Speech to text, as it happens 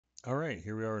All right,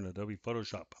 here we are in Adobe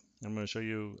Photoshop. I'm going to show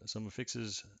you some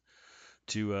fixes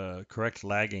to correct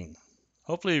lagging.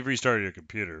 Hopefully you've restarted your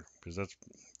computer because that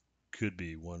could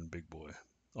be one big boy.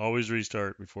 Always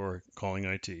restart before calling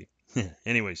IT.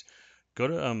 Anyways, go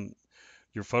to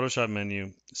your Photoshop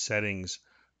menu, settings,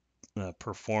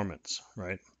 performance,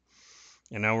 right?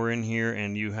 And now we're in here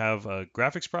and you have a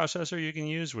graphics processor you can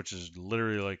use, which is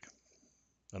literally like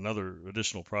another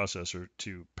additional processor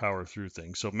to power through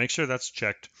things. So make sure that's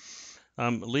checked.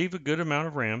 Leave a good amount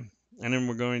of RAM, and then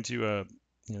we're going to,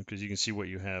 because you can see what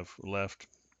you have left.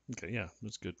 Okay, yeah,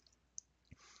 that's good.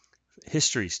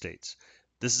 History states.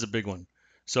 This is a big one.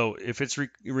 So if it's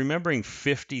remembering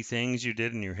 50 things you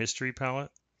did in your history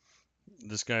palette,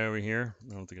 this guy over here,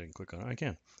 I don't think I can click on it. I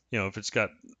can. If it's got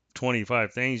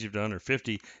 25 things you've done or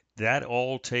 50, that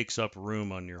all takes up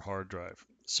room on your hard drive.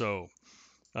 So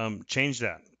change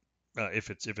that if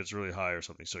it's really high or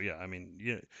something. So yeah, I mean,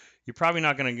 you're probably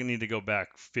not going to need to go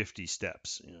back 50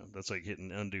 steps. That's like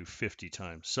hitting undo 50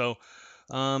 times. So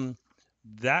um,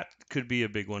 that could be a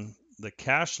big one. The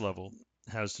cache level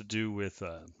has to do with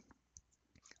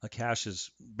a cache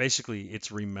is basically it's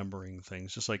remembering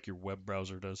things, just like your web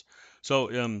browser does.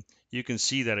 So you can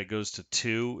see that it goes to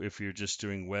 2 if you're just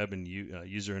doing web and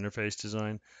user interface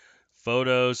design.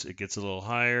 Photos, it gets a little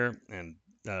higher, and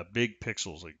big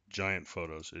pixels, like giant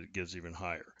photos, it gets even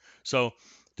higher. So,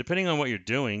 depending on what you're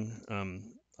doing,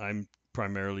 I'm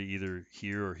primarily either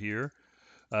here or here.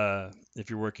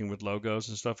 If you're working with logos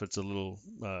and stuff, it's a little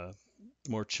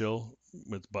more chill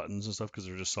with buttons and stuff because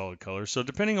they're just solid colors. So,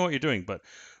 depending on what you're doing, but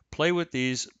play with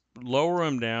these, lower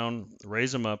them down,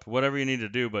 raise them up, whatever you need to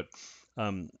do, but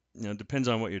depends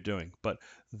on what you're doing. But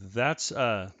that's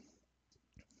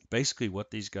basically what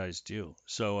these guys do.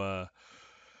 So,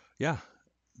 yeah,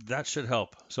 that should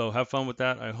help. So have fun with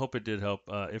that. I hope it did help.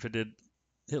 If it did,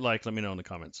 hit like, let me know in the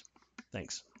comments.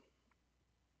 Thanks.